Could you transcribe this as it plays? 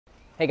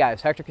Hey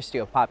guys, Hector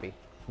Castillo, Poppy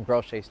from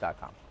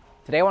girlschase.com.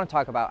 Today I want to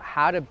talk about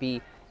how to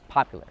be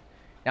popular.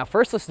 Now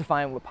first let's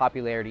define what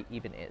popularity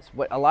even is.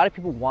 What a lot of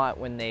people want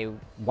when they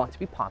want to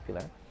be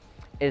popular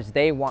is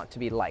they want to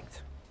be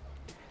liked.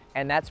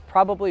 And that's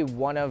probably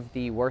one of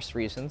the worst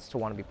reasons to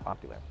want to be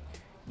popular.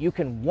 You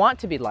can want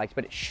to be liked,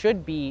 but it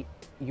should be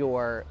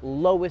your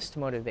lowest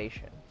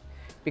motivation.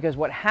 Because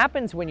what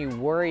happens when you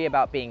worry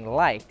about being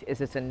liked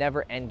is it's a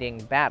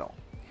never-ending battle.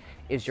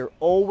 Is you're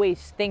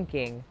always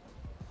thinking,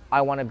 I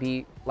want to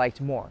be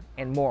liked more,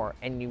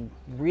 and you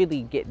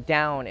really get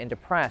down and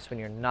depressed when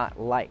you're not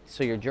liked.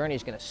 So your journey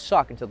is going to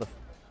suck until the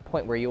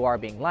point where you are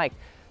being liked,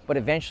 but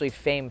eventually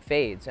fame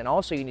fades. And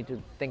also you need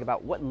to think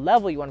about what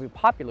level you want to be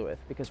popular with,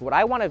 because what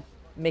I want to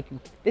make you,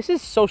 this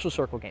is social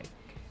circle game.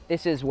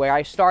 This is where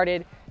I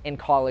started in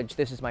college.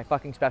 This is my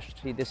fucking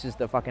specialty. This is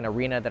the fucking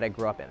arena that I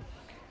grew up in.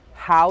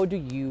 How do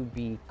you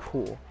be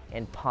cool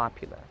and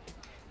popular?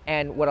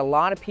 And what a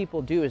lot of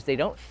people do is they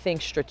don't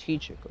think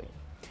strategically.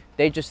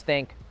 They just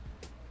think,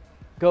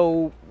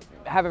 go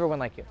have everyone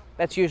like you.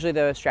 That's usually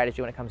the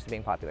strategy when it comes to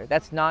being popular.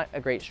 That's not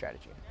a great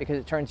strategy because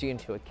it turns you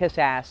into a kiss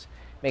ass,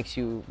 makes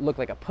you look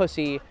like a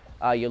pussy,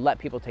 you let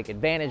people take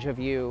advantage of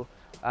you,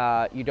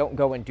 you don't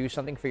go and do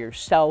something for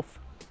yourself,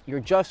 you're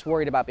just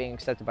worried about being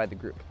accepted by the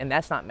group. And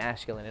that's not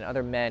masculine, and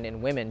other men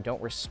and women don't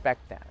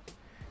respect that.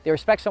 They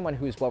respect someone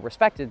who's well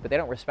respected, but they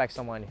don't respect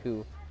someone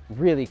who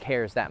really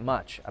cares that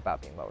much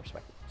about being well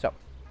respected. So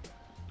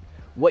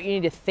what you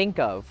need to think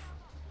of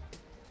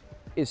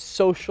is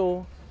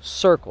social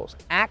circles,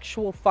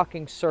 actual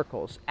fucking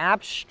circles,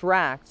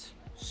 abstract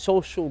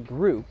social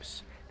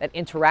groups that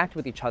interact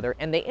with each other,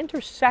 and they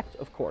intersect,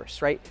 of course,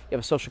 right? You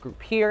have a social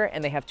group here,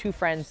 and they have two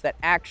friends that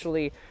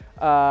actually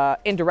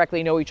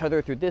indirectly know each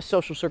other through this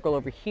social circle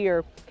over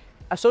here.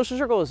 A social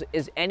circle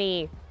is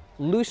any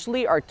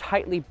loosely or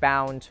tightly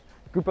bound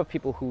group of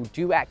people who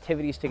do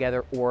activities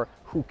together or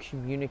who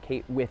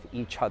communicate with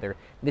each other.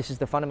 This is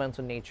the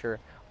fundamental nature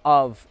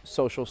of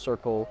social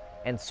circle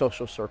and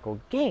social circle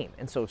game.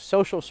 And so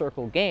social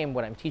circle game,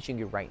 what I'm teaching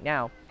you right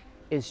now,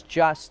 is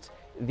just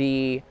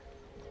the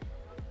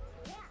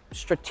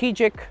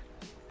strategic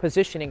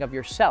positioning of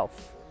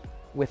yourself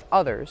with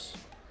others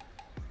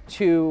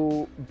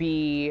to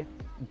be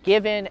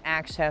given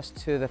access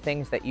to the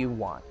things that you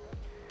want.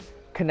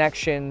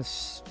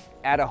 Connections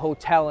at a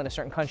hotel in a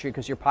certain country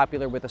because you're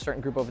popular with a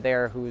certain group over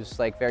there who's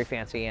like very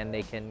fancy and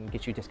they can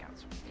get you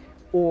discounts.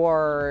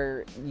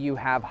 Or you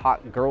have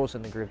hot girls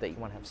in the group that you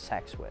want to have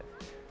sex with.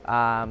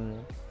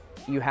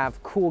 You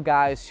have cool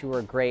guys who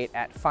are great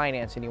at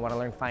finance and you want to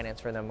learn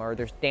finance from them, or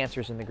there's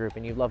dancers in the group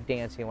and you love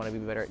dancing and want to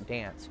be better at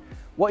dance.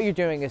 What you're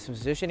doing is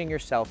positioning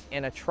yourself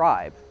in a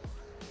tribe,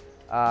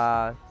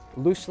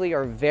 loosely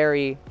or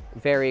very,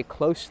 very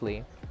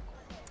closely,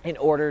 in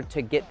order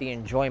to get the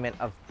enjoyment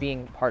of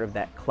being part of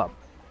that club.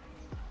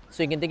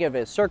 So you can think of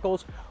it as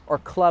circles or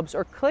clubs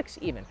or cliques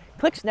even.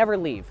 Cliques never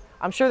leave.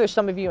 I'm sure there's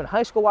some of you in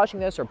high school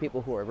watching this, or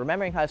people who are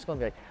remembering high school and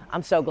be like,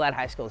 I'm so glad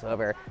high school's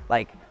over.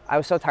 Like, I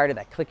was so tired of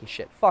that cliquey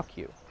shit. Fuck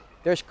you.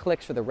 There's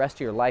cliques for the rest of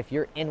your life.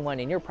 You're in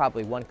one and you're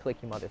probably one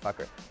cliquey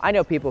motherfucker. I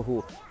know people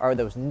who are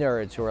those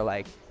nerds who are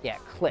like, yeah,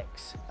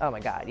 cliques. Oh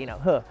my God, you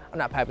know, I'm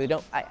not popular.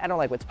 I don't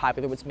like what's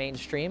popular, what's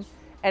mainstream.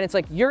 And it's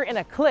like, you're in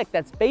a clique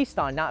that's based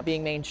on not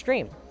being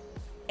mainstream.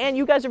 And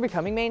you guys are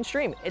becoming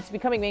mainstream. It's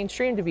becoming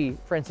mainstream to be,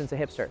 for instance, a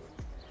hipster.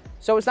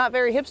 So it's not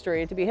very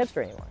hipstery to be a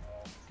hipster anymore.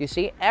 You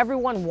see,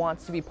 everyone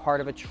wants to be part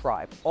of a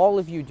tribe. All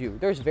of you do.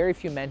 There's very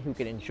few men who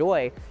can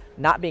enjoy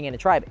not being in a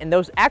tribe. And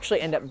those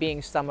actually end up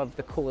being some of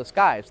the coolest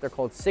guys. They're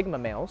called Sigma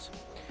males.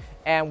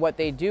 And what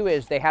they do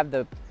is they have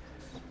the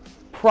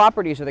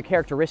properties or the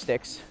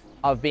characteristics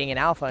of being an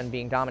alpha and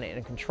being dominant and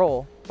in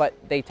control, but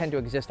they tend to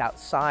exist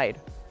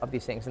outside of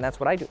these things. And that's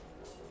what I do,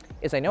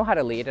 is I know how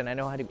to lead and I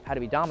know how to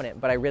be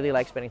dominant, but I really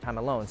like spending time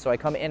alone. So I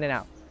come in and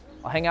out.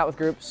 I'll hang out with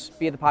groups,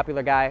 be the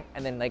popular guy,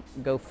 and then like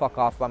go fuck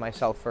off by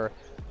myself for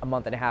a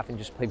month and a half and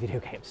just play video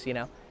games, you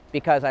know?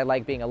 Because I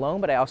like being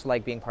alone, but I also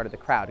like being part of the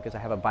crowd because I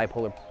have a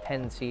bipolar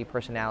tendency,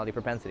 personality,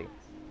 propensity.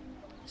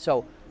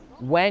 So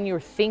when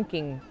you're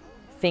thinking,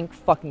 think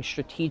fucking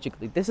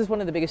strategically. This is one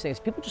of the biggest things.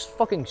 People just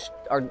fucking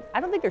are, I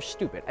don't think they're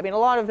stupid. I mean, a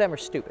lot of them are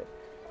stupid.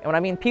 And when I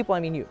mean people,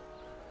 I mean you.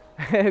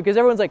 Because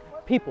everyone's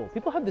like, people.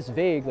 People have this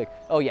vague, like,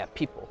 oh yeah,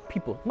 people.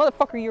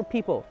 Motherfucker, you're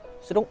people.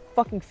 So don't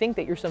fucking think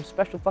that you're some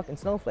special fucking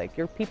snowflake.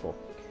 You're people.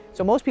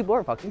 So most people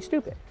are fucking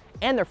stupid.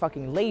 And they're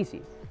fucking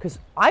lazy. Because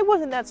I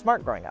wasn't that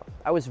smart growing up.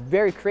 I was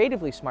very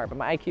creatively smart, but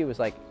my IQ was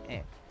like,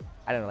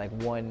 I don't know, like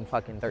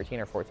 13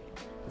 or 14.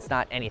 It's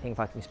not anything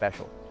fucking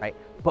special, right?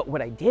 But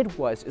what I did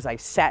was, I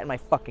sat in my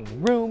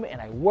fucking room and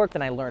I worked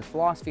and I learned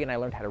philosophy and I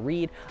learned how to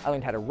read. I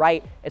learned how to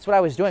write. It's what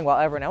I was doing while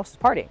everyone else was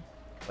partying.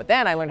 But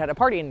then I learned how to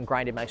party and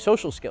grinded my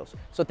social skills.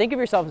 So think of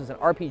yourself as an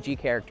RPG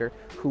character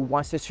who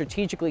wants to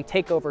strategically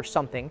take over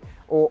something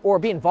or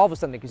be involved with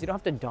something, because you don't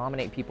have to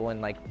dominate people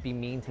and like be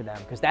mean to them,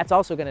 because that's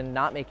also going to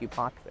not make you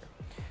popular.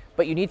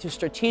 But you need to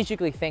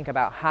strategically think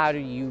about how do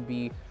you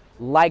be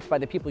liked by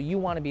the people you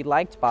want to be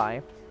liked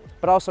by,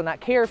 but also not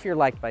care if you're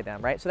liked by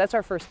them, right? So that's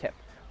our first tip.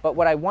 But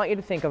what I want you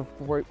to think of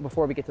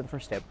before we get to the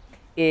first tip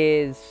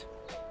is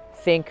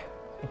think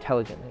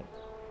intelligently,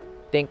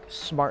 think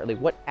smartly,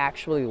 what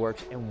actually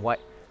works and what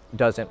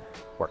doesn't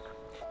work.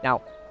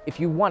 Now, if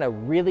you want a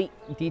really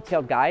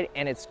detailed guide,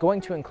 and it's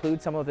going to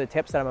include some of the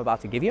tips that I'm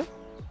about to give you,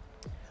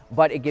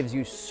 but it gives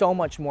you so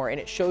much more, and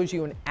it shows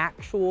you an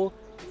actual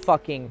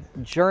fucking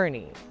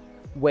journey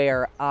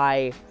where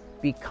I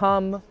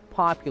become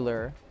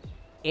popular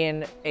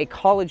in a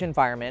college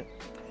environment,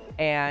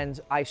 and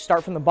I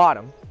start from the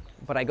bottom,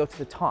 but I go to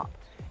the top.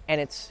 And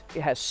it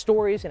has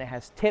stories, and it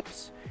has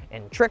tips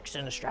and tricks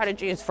and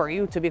strategies for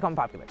you to become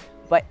popular.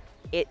 But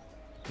it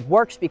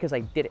works because I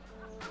did it.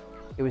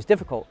 It was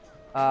difficult,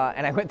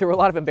 and I went through a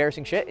lot of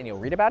embarrassing shit, and you'll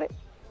read about it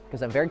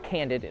because I'm very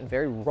candid and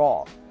very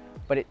raw.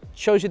 But it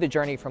shows you the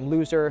journey from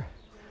loser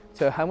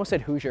to, I almost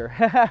said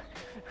Hoosier.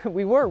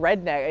 We were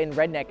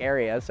redneck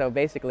area, so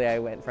basically I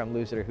went from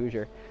loser to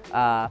Hoosier,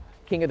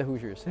 king of the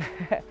Hoosiers.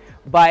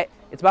 But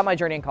it's about my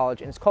journey in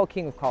college, and it's called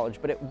King of College,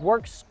 but it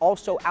works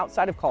also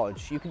outside of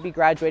college. You could be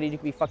graduated, you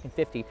could be fucking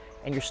 50,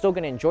 and you're still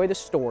gonna enjoy the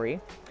story,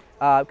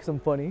 because I'm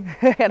funny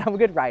and I'm a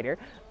good writer,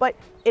 but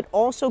it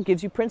also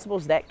gives you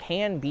principles that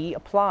can be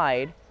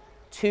applied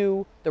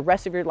to the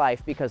rest of your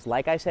life, because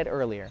like I said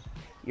earlier,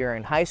 you're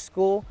in high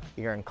school,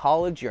 you're in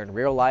college, you're in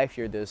real life,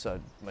 you're this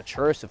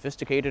mature,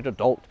 sophisticated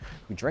adult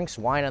who drinks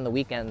wine on the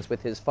weekends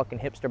with his fucking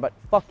hipster, but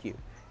fuck you.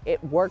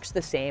 It works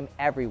the same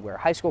everywhere.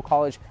 High school,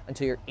 college,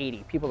 until you're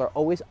 80. People are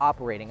always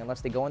operating,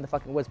 unless they go in the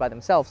fucking woods by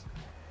themselves,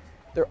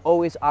 they're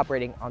always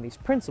operating on these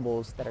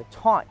principles that are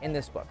taught in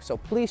this book. So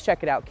please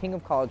check it out, King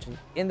of College,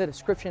 in the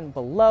description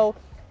below.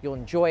 You'll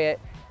enjoy it,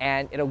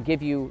 and it'll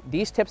give you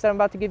these tips that I'm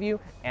about to give you,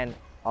 and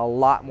a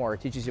lot more.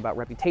 It teaches you about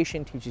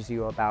reputation, teaches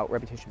you about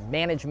reputation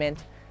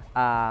management,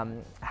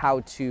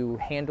 how to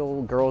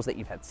handle girls that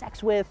you've had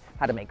sex with,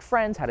 how to make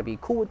friends, how to be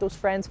cool with those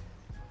friends,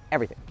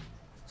 everything.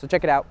 So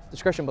check it out,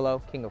 description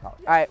below, King of College.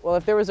 All right, well,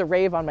 if there was a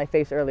rave on my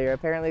face earlier,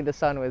 apparently the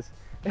sun was,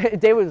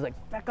 David was like,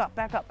 back up,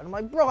 back up. And I'm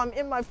like, bro, I'm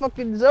in my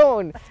fucking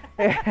zone.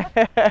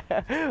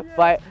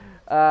 But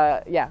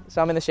yeah,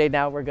 so I'm in the shade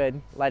now, we're good,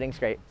 lighting's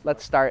great.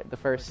 Let's start the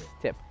first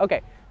tip.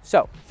 Okay,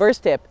 so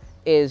first tip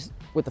is,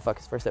 what the fuck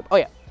is first tip? Oh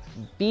yeah,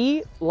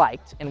 be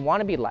liked and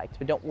want to be liked,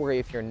 but don't worry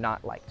if you're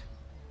not liked.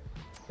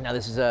 Now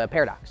this is a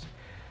paradox.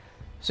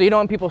 So you know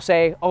when people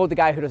say, oh, the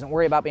guy who doesn't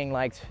worry about being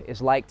liked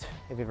is liked.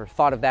 Have you ever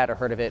thought of that or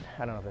heard of it?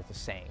 I don't know if that's a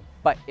saying.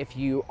 But if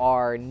you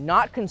are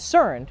not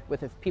concerned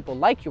with if people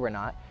like you or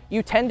not,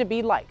 you tend to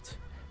be liked,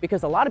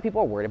 because a lot of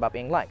people are worried about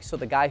being liked. So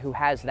the guy who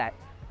has that,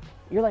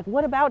 you're like,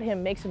 what about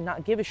him makes him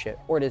not give a shit?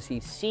 Or does he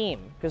seem?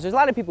 Because there's a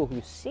lot of people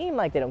who seem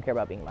like they don't care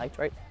about being liked,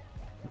 right?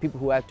 People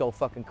who act all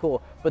fucking cool,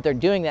 but they're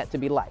doing that to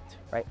be liked,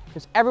 right?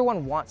 Because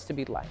everyone wants to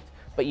be liked,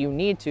 but you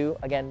need to,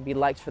 again, be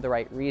liked for the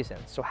right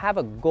reasons. So have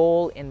a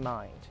goal in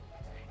mind.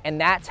 And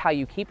that's how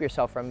you keep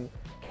yourself from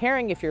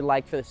caring if you're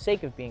liked for the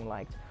sake of being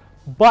liked.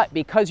 But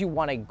because you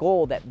want a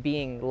goal that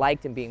being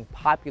liked and being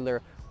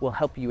popular will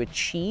help you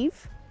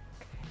achieve,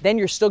 then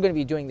you're still going to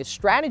be doing the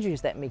strategies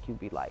that make you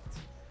be liked.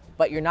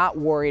 But you're not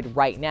worried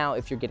right now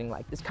if you're getting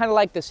liked. It's kind of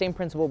like the same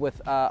principle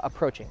with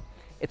approaching.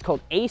 It's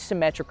called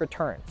asymmetric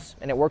returns,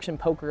 and it works in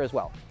poker as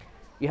well.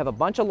 You have a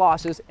bunch of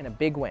losses and a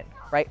big win,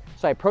 right?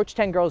 So I approach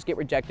 10 girls, get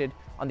rejected.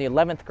 On the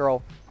 11th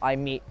girl, I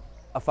meet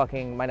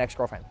my next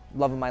girlfriend,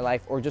 love of my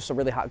life, or just a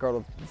really hot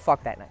girl to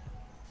fuck that night.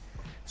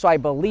 So I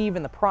believe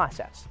in the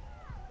process.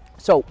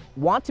 So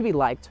want to be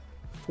liked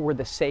for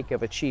the sake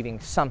of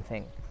achieving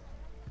something,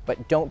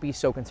 but don't be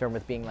so concerned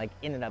with being like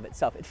in and of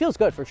itself. It feels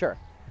good for sure,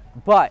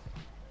 but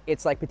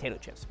it's like potato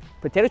chips.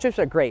 Potato chips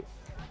are great,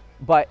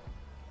 but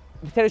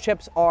potato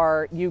chips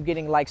are you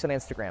getting likes on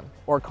Instagram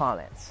or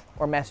comments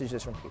or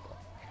messages from people.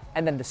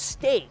 And then the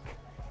steak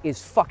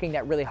is fucking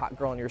that really hot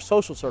girl in your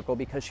social circle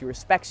because she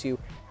respects you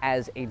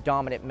as a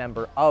dominant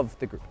member of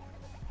the group.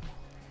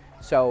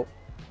 So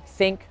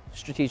think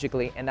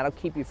strategically, and that'll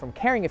keep you from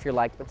caring if you're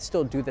liked, but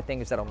still do the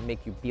things that'll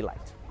make you be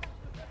liked.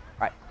 All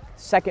right,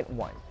 second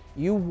one,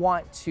 you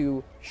want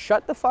to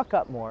shut the fuck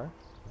up more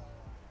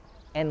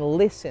and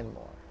listen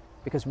more,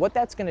 because what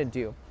that's gonna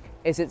do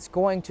is it's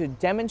going to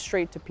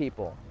demonstrate to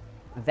people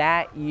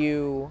that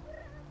you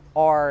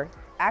are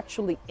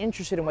actually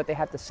interested in what they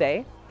have to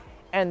say.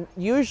 And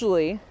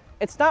usually,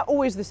 it's not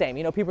always the same.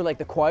 You know, people are like,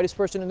 the quietest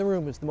person in the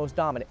room is the most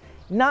dominant.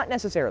 Not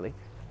necessarily.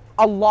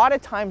 A lot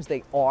of times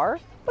they are,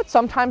 but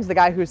sometimes the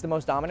guy who's the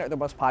most dominant or the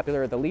most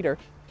popular or the leader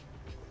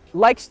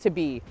likes to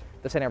be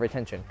the center of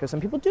attention, because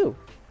some people do.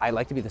 I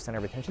like to be the center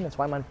of attention. That's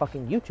why I'm on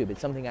fucking YouTube. It's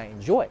something I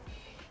enjoy.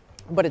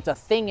 But it's a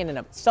thing in and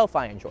of itself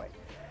I enjoy.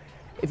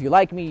 If you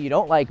like me, you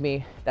don't like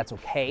me, that's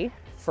okay.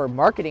 For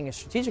marketing and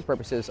strategic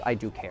purposes, I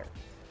do care.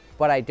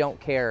 But I don't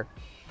care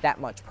that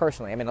much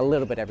personally. I mean, a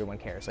little bit everyone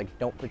cares. Like,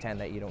 don't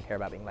pretend that you don't care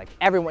about being liked.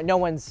 Everyone, no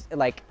one's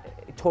like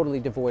totally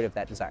devoid of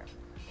that desire.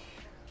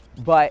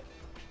 But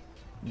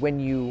when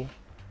you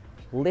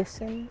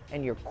listen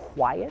and you're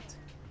quiet,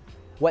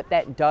 what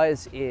that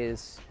does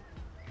is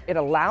it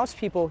allows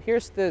people,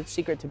 here's the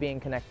secret to being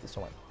connected to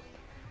someone.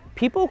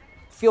 People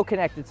feel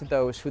connected to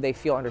those who they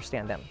feel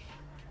understand them.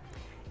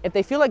 If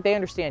they feel like they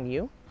understand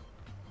you,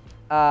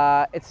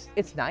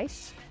 it's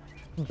nice,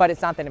 but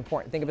it's not that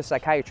important. Think of a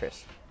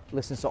psychiatrist.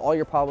 Listens to all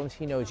your problems.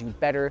 He knows you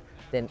better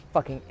than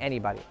fucking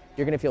anybody.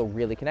 You're gonna feel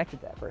really connected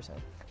to that person.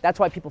 That's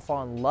why people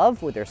fall in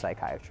love with their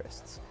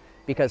psychiatrists,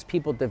 because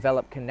people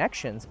develop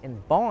connections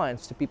and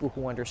bonds to people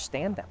who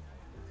understand them.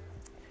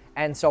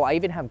 And so I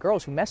even have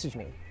girls who message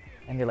me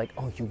and they're like,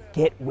 oh, you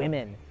get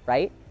women,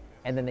 right?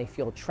 And then they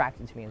feel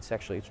attracted to me and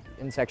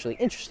sexually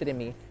interested in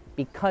me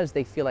because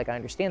they feel like I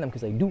understand them,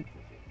 because I do.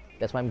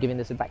 That's why I'm giving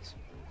this advice.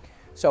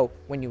 So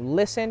when you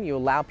listen, you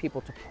allow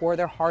people to pour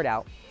their heart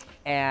out,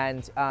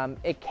 and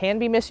it can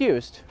be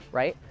misused,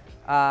 right?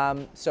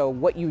 So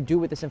what you do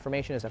with this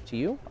information is up to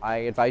you. I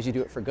advise you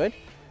do it for good,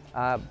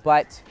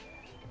 but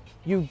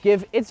you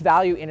give its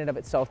value in and of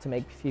itself to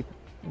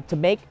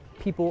make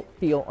people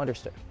feel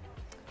understood.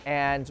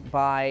 And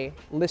by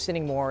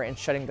listening more and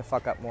shutting the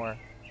fuck up more,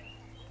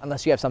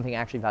 unless you have something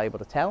actually valuable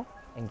to tell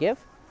and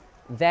give,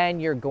 then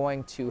you're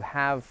going to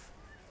have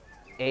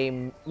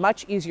a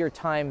much easier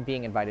time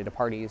being invited to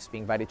parties,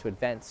 being invited to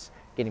events,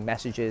 getting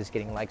messages,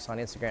 getting likes on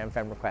Instagram,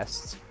 friend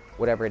requests,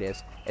 whatever it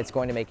is. It's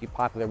going to make you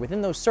popular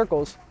within those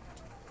circles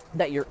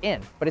that you're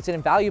in. But it's an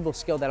invaluable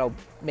skill that'll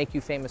make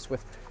you famous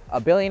with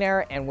a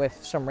billionaire and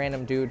with some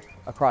random dude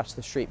across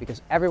the street,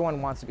 because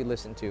everyone wants to be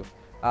listened to,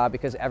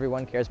 because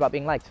everyone cares about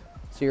being liked.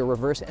 So you're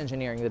reverse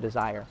engineering the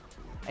desire,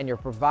 and you're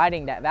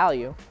providing that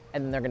value,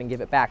 and then they're gonna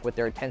give it back with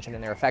their attention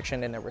and their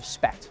affection and their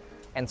respect,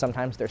 and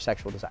sometimes their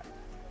sexual desire.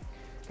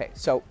 Okay,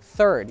 so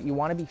third, you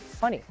wanna be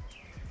funny.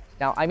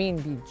 Now, I mean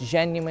be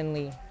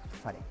genuinely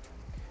funny.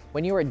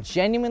 When you are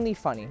genuinely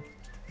funny,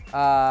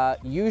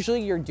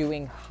 usually you're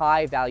doing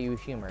high value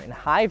humor, and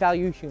high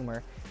value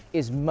humor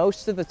is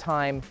most of the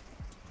time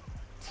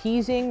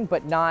teasing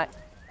but not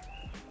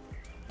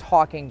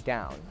talking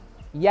down.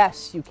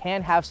 Yes, you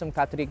can have some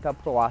katrika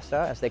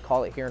proasta, as they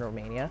call it here in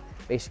Romania,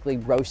 basically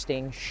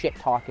roasting, shit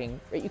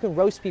talking. Right? You can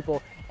roast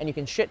people and you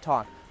can shit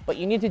talk, but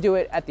you need to do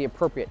it at the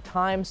appropriate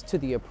times to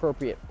the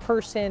appropriate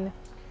person.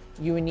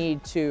 You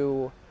need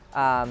to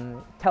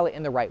tell it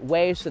in the right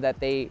way so that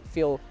they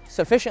feel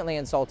sufficiently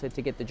insulted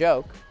to get the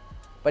joke,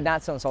 but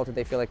not so insulted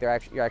they feel like you're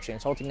actually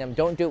insulting them.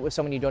 Don't do it with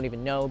someone you don't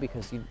even know,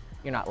 because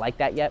you're not like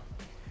that yet.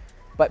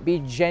 But be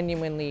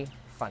genuinely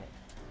funny.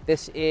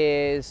 This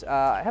is,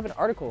 I have an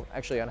article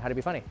actually on how to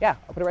be funny. Yeah,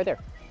 I'll put it right there.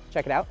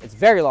 Check it out. It's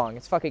very long.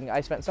 It's fucking, I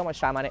spent so much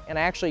time on it. And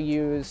I actually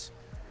use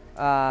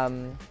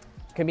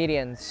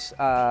comedians,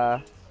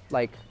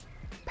 like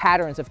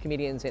patterns of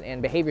comedians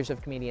and behaviors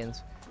of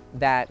comedians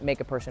that make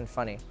a person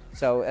funny.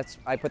 So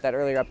I put that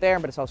earlier up there,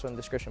 but it's also in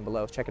the description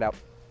below. Check it out.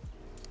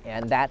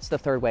 And that's the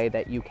third way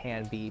that you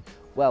can be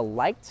well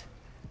liked.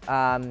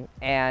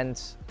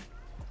 And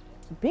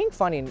being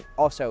funny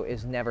also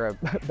is never a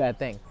bad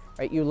thing,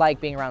 right? You like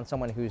being around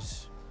someone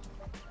who's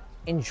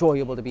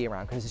enjoyable to be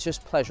around, because it's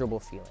just pleasurable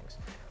feelings.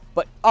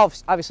 But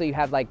obviously you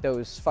have like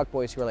those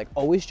fuckboys who are like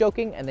always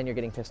joking and then you're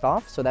getting pissed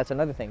off. So that's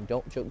another thing.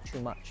 Don't joke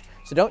too much.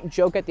 So don't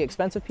joke at the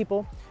expense of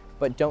people,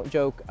 but don't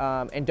joke,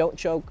 and don't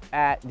joke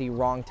at the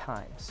wrong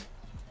times.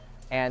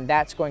 And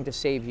that's going to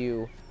save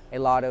you a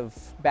lot of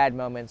bad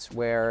moments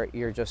where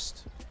you're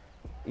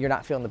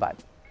not feeling the vibe.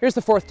 Here's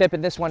the fourth tip,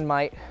 and this one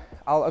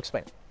I'll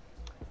explain it.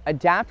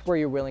 Adapt where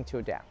you're willing to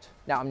adapt.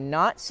 Now, I'm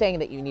not saying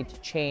that you need to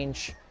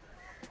change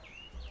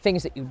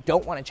things that you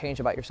don't want to change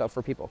about yourself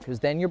for people, because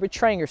then you're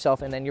betraying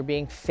yourself and then you're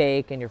being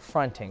fake and you're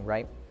fronting,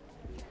 right?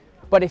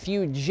 But if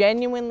you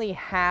genuinely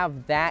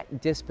have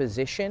that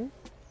disposition,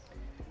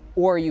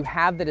 or you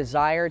have the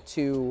desire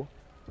to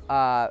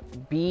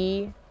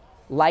be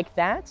like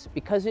that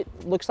because it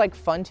looks like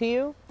fun to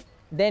you,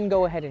 then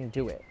go ahead and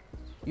do it.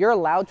 You're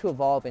allowed to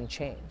evolve and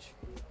change.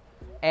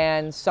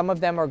 And some of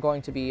them are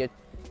going to be,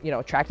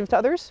 attractive to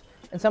others,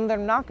 and some of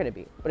them are not going to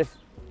be. But if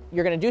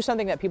you're going to do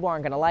something that people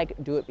aren't going to like,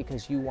 do it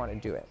because you want to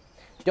do it.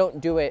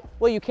 Don't do it,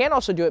 well, you can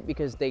also do it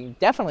because they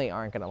definitely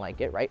aren't going to like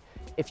it, right?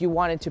 If you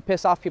wanted to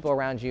piss off people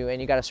around you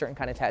and you got a certain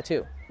kind of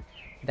tattoo,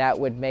 that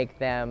would make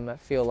them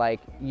feel like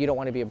you don't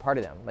want to be a part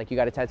of them. Like you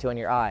got a tattoo on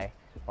your eye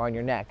or on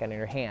your neck and on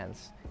your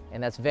hands.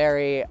 And that's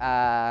very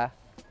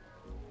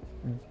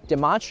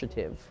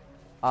demonstrative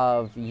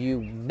of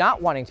you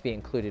not wanting to be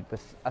included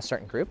with a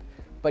certain group.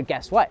 But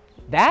guess what?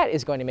 That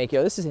is going to make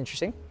you, this is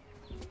interesting,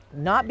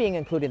 not being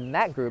included in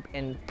that group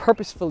and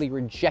purposefully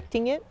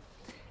rejecting it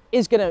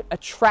is going to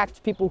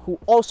attract people who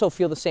also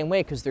feel the same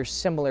way because there's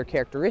similar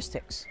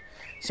characteristics.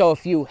 So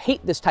if you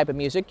hate this type of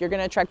music, you're going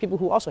to attract people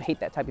who also hate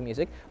that type of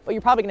music, but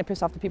you're probably going to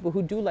piss off the people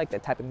who do like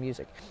that type of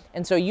music.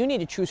 And so you need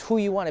to choose who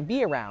you want to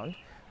be around,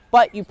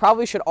 but you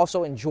probably should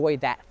also enjoy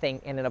that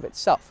thing in and of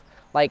itself.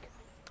 Like,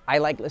 I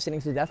like listening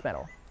to death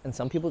metal, and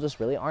some people just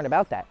really aren't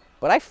about that,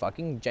 but I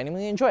fucking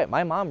genuinely enjoy it.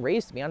 My mom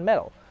raised me on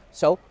metal,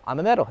 so I'm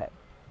a metalhead,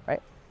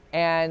 right?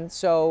 And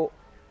so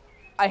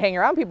I hang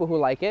around people who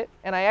like it,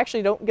 and I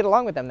actually don't get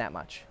along with them that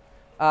much.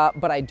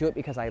 But I do it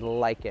because I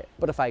like it.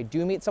 But if I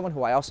do meet someone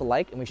who I also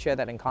like and we share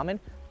that in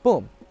common,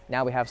 boom,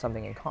 now we have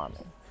something in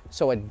common.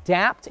 So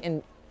adapt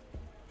and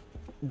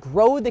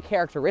grow the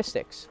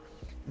characteristics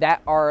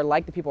that are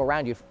like the people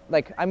around you.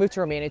 Like, I moved to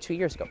Romania 2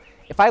 years ago.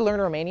 If I learn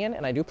Romanian,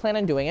 and I do plan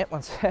on doing it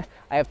once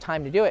I have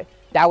time to do it,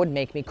 that would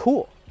make me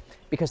cool.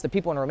 because the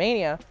people in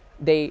Romania,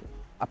 they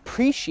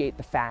appreciate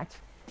the fact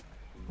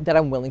that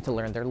I'm willing to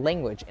learn their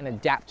language and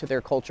adapt to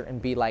their culture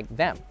and be like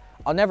them.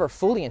 I'll never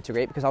fully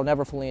integrate because I'll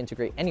never fully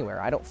integrate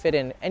anywhere. I don't fit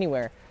in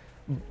anywhere.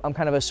 I'm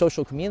kind of a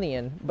social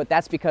chameleon, but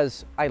that's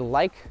because I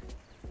like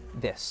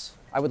this.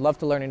 I would love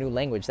to learn a new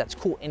language. That's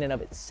cool in and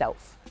of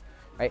itself,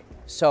 right?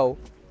 So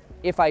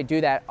if I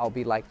do that, I'll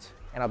be liked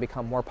and I'll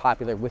become more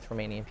popular with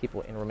Romanian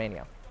people in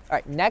Romania. All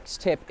right,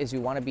 next tip is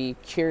you want to be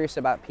curious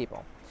about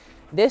people.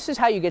 This is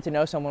how you get to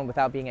know someone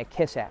without being a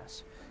kiss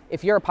ass.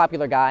 If you're a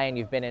popular guy and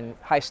you've been in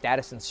high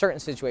status in certain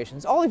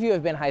situations, all of you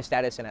have been high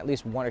status in at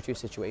least 1 or 2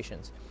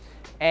 situations.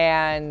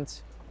 And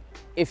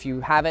if you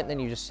haven't, then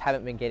you just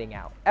haven't been getting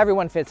out.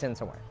 Everyone fits in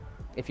somewhere.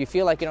 If you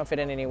feel like you don't fit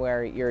in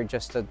anywhere, you're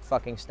just a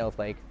fucking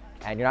snowflake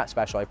and you're not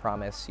special, I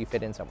promise. You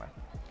fit in somewhere.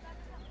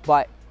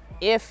 But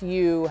if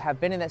you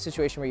have been in that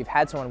situation where you've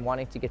had someone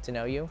wanting to get to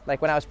know you,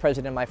 like when I was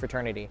president of my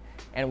fraternity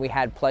and we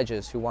had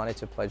pledges who wanted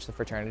to pledge the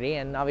fraternity,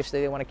 and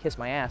obviously they want to kiss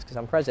my ass because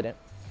I'm president,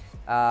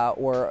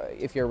 or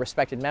if you're a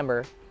respected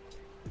member,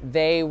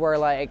 they were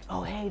like,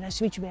 oh, hey, nice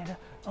to meet you, man.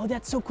 Oh,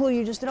 that's so cool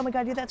you just did. Oh my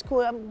God, yeah, that's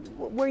cool.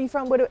 Where are you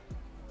from?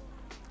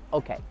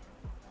 Okay,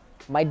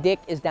 my dick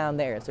is down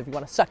there, so if you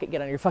want to suck it,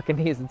 get on your fucking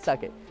knees and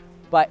suck it.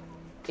 But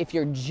if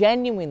you're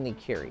genuinely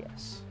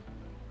curious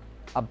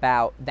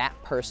about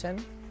that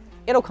person,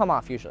 it'll come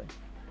off usually.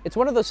 It's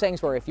one of those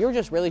things where if you're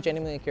just really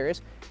genuinely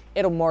curious,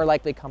 it'll more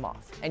likely come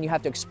off. And you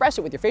have to express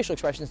it with your facial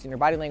expressions and your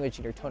body language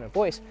and your tone of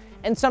voice.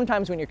 And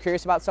sometimes when you're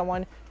curious about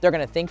someone, they're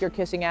gonna think you're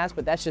kissing ass,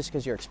 but that's just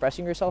because you're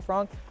expressing yourself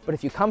wrong. But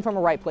if you come from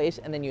a right place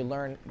and then you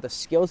learn the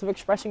skills of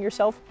expressing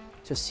yourself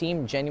to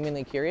seem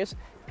genuinely curious,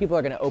 people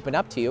are gonna open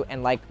up to you.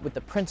 And like with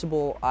the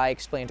principle I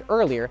explained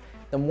earlier,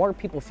 the more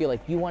people feel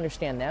like you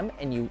understand them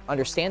and you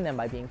understand them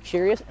by being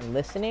curious and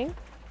listening,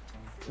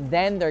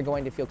 then they're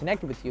going to feel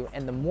connected with you.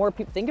 And the more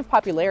people, think of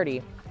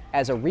popularity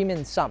as a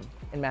Riemann sum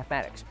in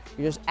mathematics.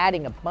 You're just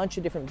adding a bunch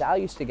of different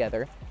values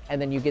together and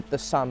then you get the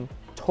sum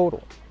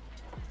total.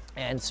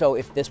 And so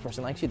if this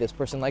person likes you, this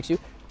person likes you,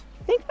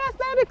 think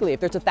mathematically. If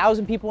there's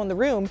 1,000 people in the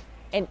room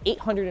and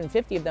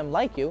 850 of them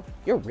like you,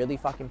 you're really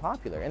fucking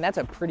popular. And that's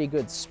a pretty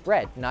good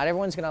spread. Not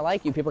everyone's gonna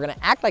like you. People are gonna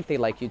act like they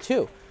like you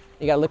too.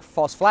 You gotta look for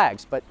false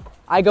flags. But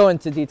I go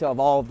into detail of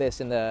all of this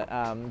in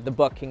the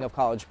book, King of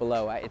College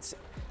Below.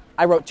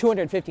 I wrote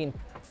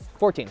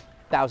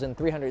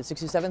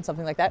 14,367,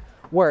 something like that,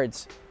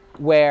 words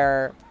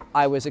where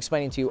I was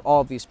explaining to you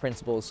all of these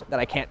principles that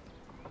I can't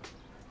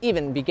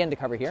even begin to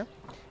cover here.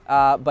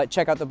 But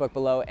check out the book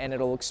below and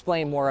it'll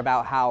explain more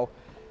about how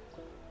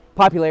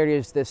popularity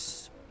is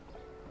this,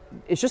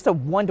 it's just a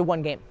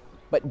one-to-one game,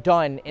 but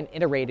done and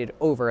iterated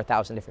over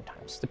 1,000 different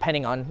times,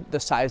 depending on the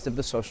size of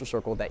the social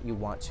circle that you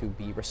want to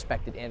be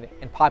respected in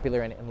and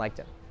popular in and liked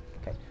in.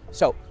 Okay,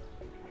 so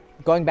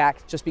going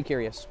back, just be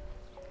curious.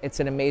 It's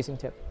an amazing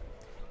tip.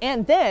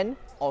 And then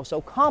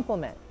also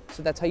compliment.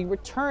 So that's how you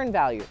return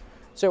value.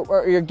 So,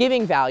 or you're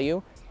giving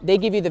value, they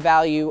give you the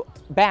value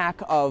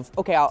back of,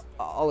 okay,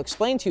 I'll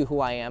explain to you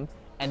who I am,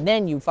 and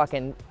then you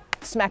fucking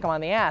smack them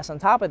on the ass on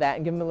top of that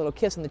and give them a little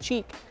kiss on the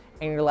cheek,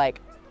 and you're like,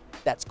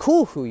 that's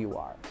cool who you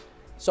are.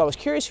 So I was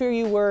curious who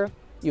you were,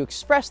 you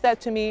expressed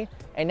that to me,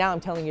 and now I'm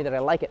telling you that I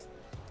like it.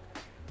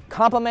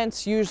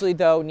 Compliments usually,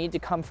 though, need to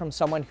come from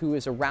someone who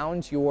is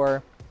around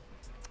your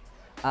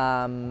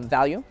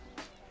value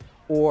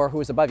or who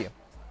is above you.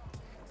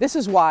 This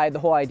is why the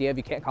whole idea of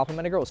you can't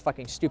compliment a girl is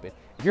fucking stupid.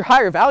 If you're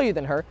higher value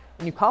than her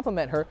and you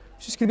compliment her,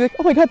 she's just gonna be like,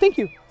 oh my God, thank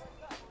you.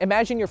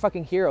 Imagine your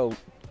fucking hero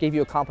gave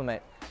you a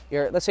compliment.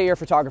 Let's say you're a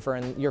photographer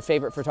and your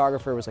favorite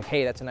photographer was like,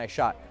 hey, that's a nice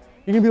shot.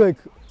 You're gonna be like,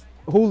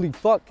 holy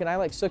fuck, can I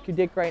like suck your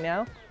dick right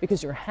now?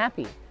 Because you're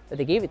happy that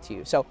they gave it to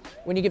you. So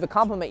when you give a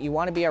compliment, you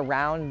wanna be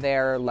around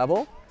their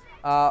level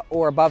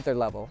or above their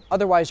level.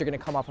 Otherwise, you're gonna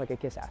come off like a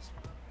kiss ass.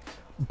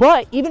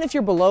 But even if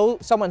you're below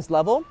someone's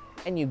level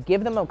and you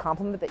give them a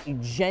compliment that you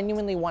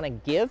genuinely want to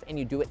give and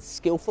you do it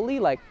skillfully,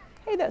 like,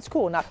 hey, that's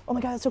cool, not, oh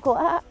my God, that's so cool,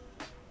 ah.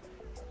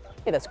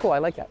 Hey, that's cool, I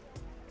like that.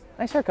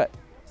 Nice haircut,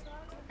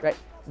 right?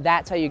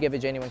 That's how you give a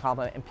genuine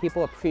compliment, and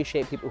people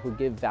appreciate people who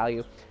give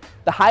value.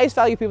 The highest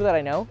value people that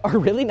I know are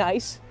really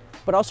nice,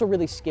 but also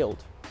really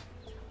skilled.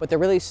 But they're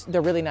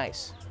really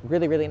nice,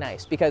 really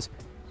nice, because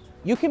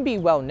you can be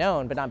well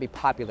known but not be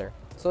popular.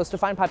 So let's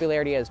define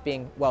popularity as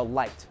being well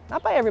liked.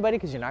 Not by everybody,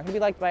 because you're not gonna be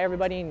liked by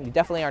everybody, and you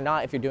definitely are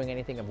not if you're doing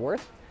anything of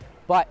worth,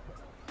 but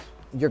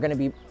you're gonna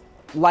be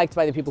liked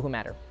by the people who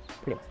matter,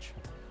 pretty much.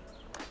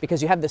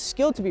 Because you have the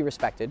skill to be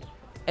respected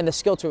and the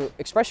skill to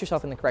express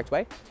yourself in the correct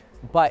way,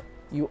 but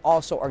you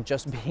also are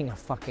just being a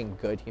fucking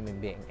good human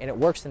being, and it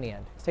works in the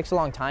end. It takes a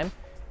long time,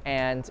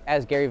 and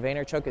as Gary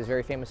Vaynerchuk is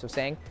very famous of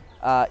saying,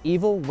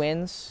 evil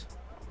wins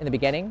in the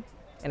beginning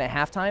and at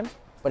halftime,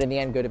 but in the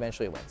end, good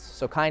eventually wins.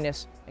 So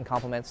kindness and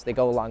compliments, they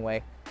go a long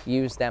way.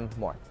 Use them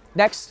more.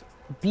 Next,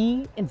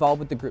 be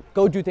involved with the group.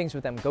 Go do things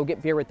with them. Go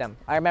get beer with them.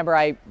 I remember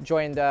I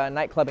joined a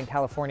nightclub in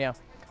California.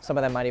 Some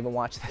of them might even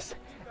watch this.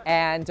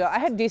 And I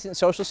had decent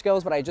social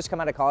skills, but I had just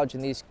come out of college,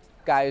 and these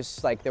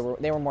guys, like, they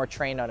were more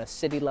trained on a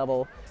city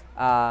level.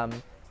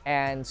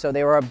 And so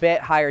they were a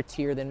bit higher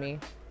tier than me.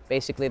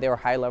 Basically, they were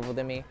higher level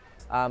than me.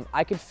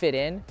 I could fit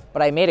in,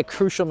 but I made a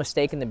crucial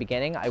mistake in the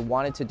beginning. I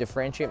wanted to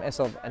differentiate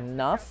myself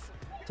enough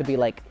to be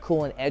like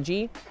cool and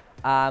edgy.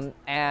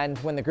 And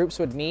when the groups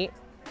would meet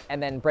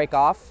and then break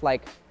off,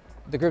 like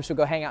the groups would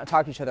go hang out and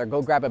talk to each other,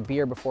 go grab a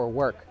beer before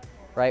work,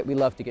 right? We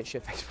love to get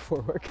shit-faced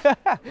before work.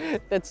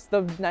 That's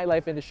the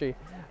nightlife industry.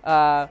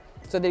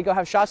 So they'd go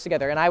have shots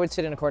together and I would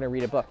sit in a corner and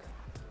read a book.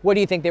 What do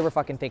you think they were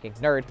fucking thinking?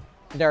 Nerd.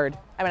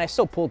 I mean, I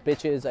still pulled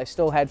bitches, I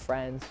still had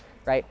friends,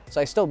 right?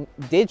 So I still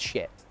did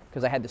shit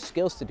because I had the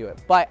skills to do it,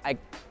 but I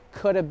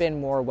could have been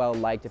more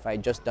well-liked if I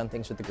had just done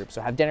things with the group. So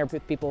have dinner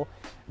with people,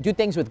 do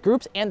things with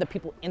groups and the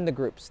people in the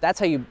groups. That's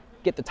how you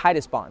get the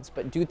tightest bonds,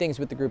 but do things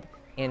with the group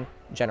in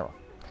general.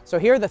 So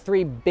here are the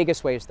 3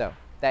 biggest ways though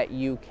that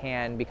you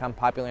can become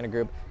popular in a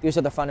group. These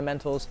are the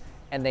fundamentals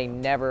and they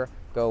never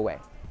go away.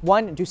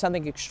 1, do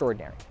something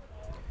extraordinary.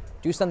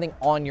 Do something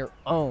on your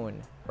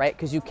own, right?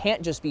 Because you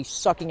can't just be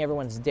sucking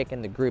everyone's dick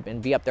in the group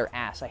and be up their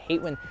ass. I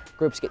hate when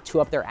groups get too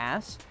up their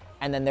ass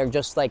and then they're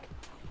just like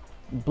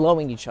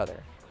blowing each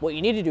other. What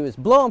you need to do is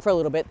blow them for a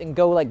little bit and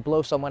go like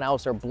blow someone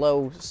else or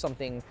blow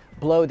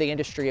the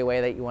industry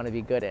away that you want to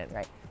be good in,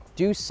 right?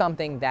 Do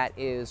something that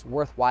is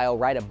worthwhile.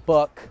 Write a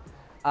book,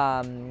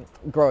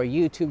 grow a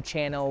YouTube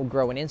channel,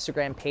 grow an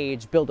Instagram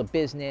page, build a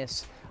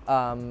business,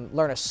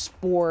 learn a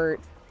sport,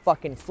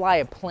 fucking fly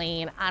a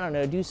plane. I don't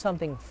know, do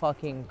something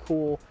fucking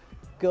cool.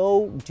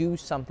 Go do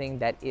something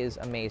that is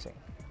amazing.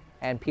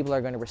 And people are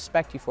going to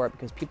respect you for it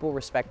because people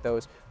respect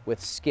those with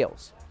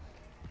skills.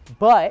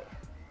 But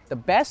the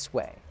best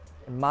way,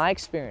 in my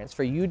experience,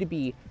 for you to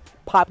be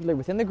popular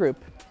within the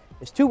group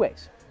is 2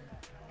 ways.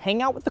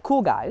 Hang out with the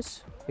cool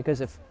guys,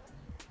 because if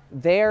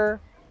they're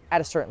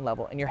at a certain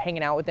level and you're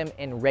hanging out with them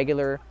in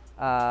regular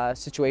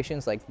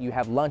situations, like you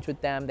have lunch with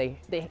them,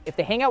 if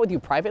they hang out with you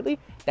privately,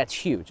 that's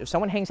huge. If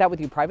someone hangs out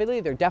with you privately,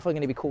 they're definitely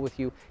going to be cool with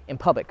you in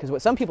public. Because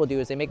what some people do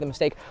is they make the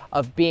mistake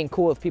of being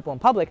cool with people in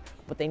public,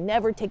 but they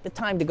never take the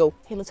time to go,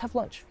 hey, let's have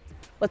lunch.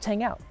 Let's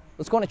hang out.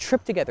 Let's go on a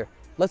trip together.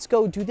 Let's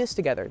go do this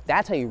together.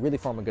 That's how you really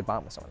form a good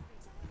bond with someone.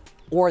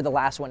 Or the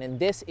last one, and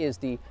this is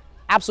the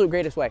absolute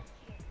greatest way.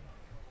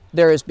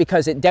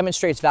 Because it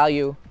demonstrates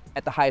value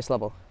at the highest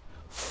level.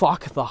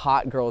 Fuck the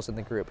hot girls in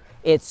the group.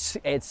 It's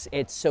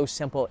so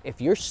simple.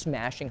 If you're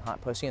smashing hot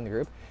pussy in the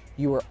group,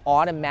 you are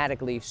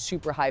automatically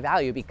super high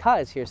value,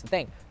 because here's the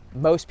thing.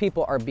 Most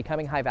people are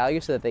becoming high value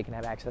so that they can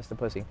have access to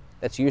pussy.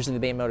 That's usually the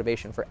main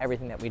motivation for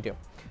everything that we do.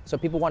 So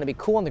people want to be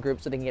cool in the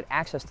group so they can get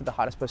access to the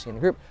hottest pussy in the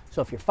group.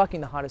 So if you're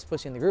fucking the hottest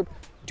pussy in the group,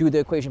 do the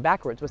equation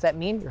backwards. What's that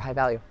mean? You're high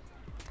value.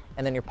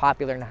 And then you're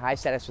popular and high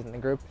status within the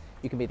group.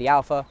 You can be the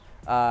alpha.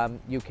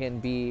 You can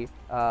be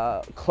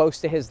close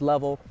to his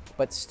level,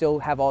 but still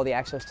have all the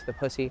access to the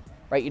pussy,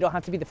 right? You don't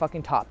have to be the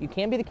fucking top. You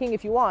can be the king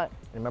if you want.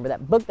 And remember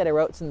that book that I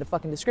wrote? It's in the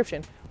fucking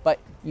description. But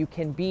you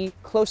can be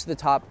close to the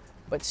top,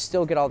 but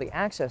still get all the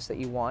access that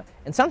you want.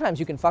 And sometimes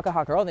you can fuck a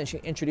hot girl, then she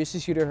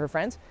introduces you to her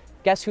friends.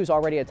 Guess who's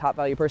already a top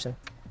value person?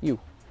 You.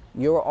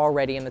 You're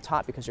already in the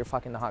top because you're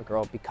fucking the hot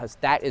girl, because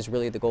that is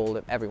really the goal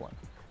of everyone.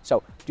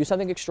 So do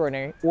something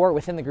extraordinary, or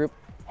within the group,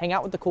 hang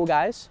out with the cool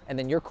guys and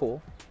then you're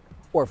cool.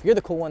 Or if you're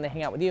the cool one, they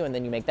hang out with you and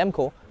then you make them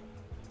cool.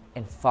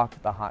 And fuck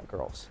the hot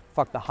girls.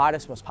 Fuck the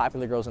hottest, most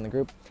popular girls in the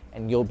group,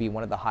 and you'll be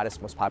one of the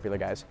hottest, most popular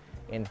guys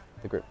in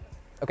the group.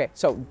 Okay,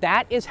 so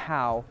that is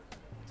how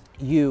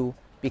you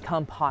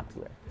become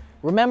popular.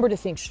 Remember to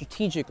think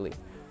strategically.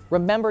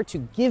 Remember to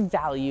give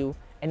value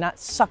and not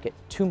suck it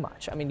too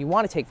much. I mean, you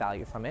want to take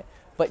value from it,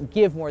 but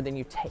give more than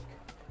you take.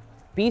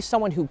 Be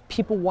someone who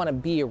people want to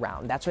be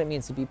around. That's what it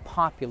means to be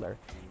popular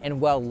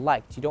and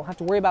well-liked. You don't have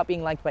to worry about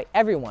being liked by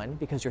everyone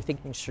because you're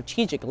thinking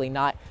strategically,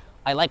 not,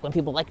 I like when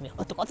people like me.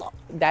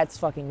 That's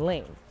fucking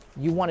lame.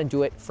 You want to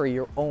do it for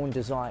your own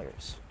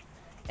desires.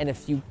 And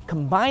if you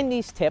combine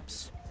these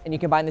tips, and you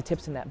combine the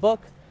tips in that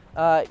book,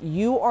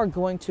 you are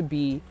going to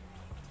be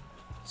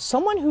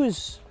someone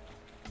who's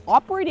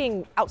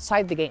operating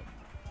outside the game.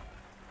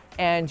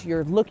 And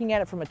you're looking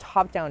at it from a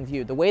top-down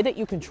view. The way that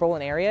you control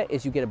an area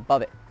is you get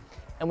above it.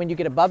 And when you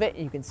get above it,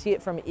 and you can see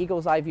it from an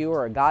eagle's eye view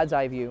or a God's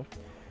eye view,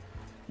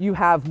 you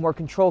have more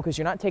control because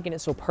you're not taking it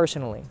so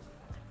personally.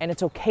 And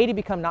it's okay to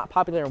become not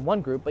popular in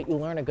one group, but you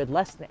learn a good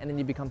lesson and then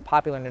you become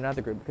popular in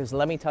another group. Because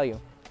let me tell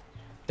you,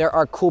 there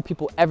are cool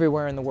people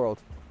everywhere in the world.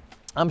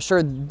 I'm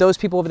sure those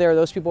people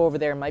over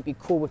there might be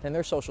cool within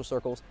their social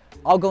circles.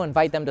 I'll go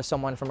invite them to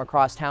someone from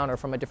across town or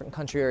from a different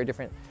country or a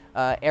different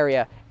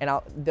area, and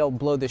they'll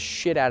blow the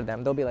shit out of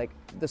them. They'll be like,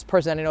 this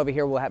person I know over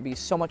here will be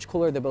so much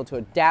cooler. They'll be able to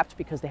adapt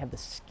because they have the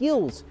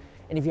skills.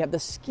 And if you have the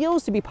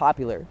skills to be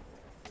popular,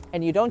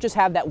 and you don't just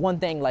have that one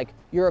thing like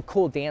you're a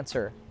cool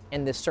dancer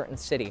in this certain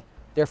city,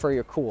 therefore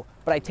you're cool.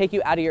 But I take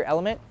you out of your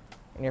element,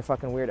 and you're a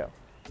fucking weirdo.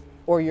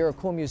 Or you're a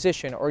cool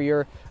musician, or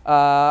you're,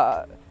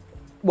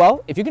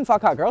 well, if you can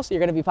fuck hot girls, you're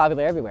gonna be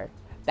popular everywhere.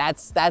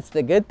 That's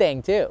the good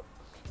thing too.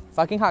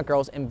 Fucking hot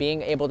girls and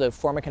being able to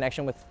form a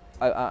connection with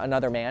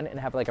another man and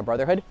have like a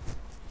brotherhood,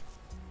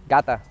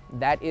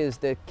 that is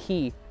the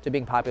key to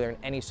being popular in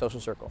any social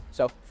circle.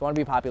 So if you wanna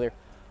be popular,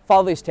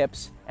 follow these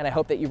tips, and I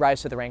hope that you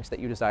rise to the ranks that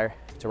you desire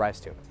to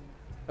rise to.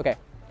 Okay,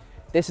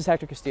 This is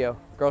Hector Castillo,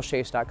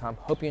 girlschase.com.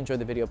 Hope you enjoyed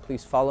the video.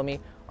 Please follow me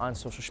on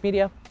social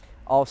media.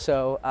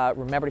 Also,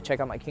 remember to check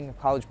out my King of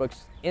College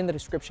books in the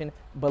description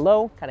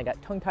below. Kind of got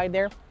tongue-tied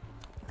there.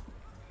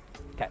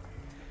 Okay,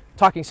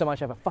 talking so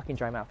much, I have a fucking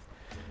dry mouth.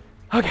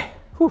 Okay,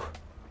 whew.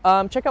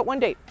 Check out One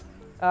Date.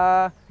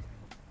 How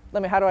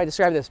do I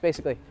describe this,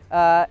 basically?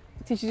 It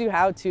teaches you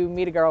how to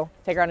meet a girl,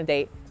 take her on a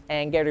date,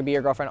 and get her to be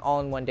your girlfriend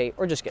all in one date,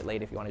 or just get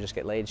laid if you want to just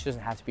get laid. She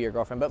doesn't have to be your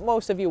girlfriend, but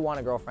most of you want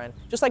a girlfriend.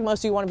 Just like most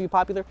of you want to be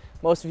popular,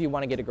 most of you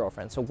want to get a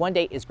girlfriend. So One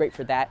Date is great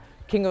for that.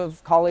 King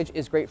of College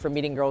is great for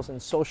meeting girls in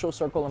social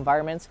circle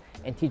environments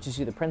and teaches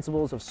you the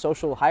principles of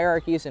social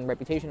hierarchies and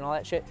reputation and all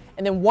that shit.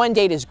 And then One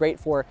Date is great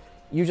for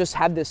you just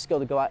have this skill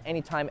to go out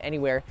anytime,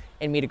 anywhere,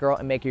 and meet a girl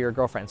and make her your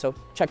girlfriend. So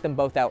check them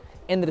both out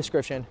in the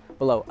description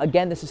below.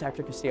 Again, this is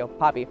Hector Castillo,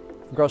 Poppy,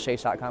 from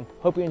girlschase.com.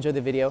 Hope you enjoyed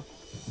the video.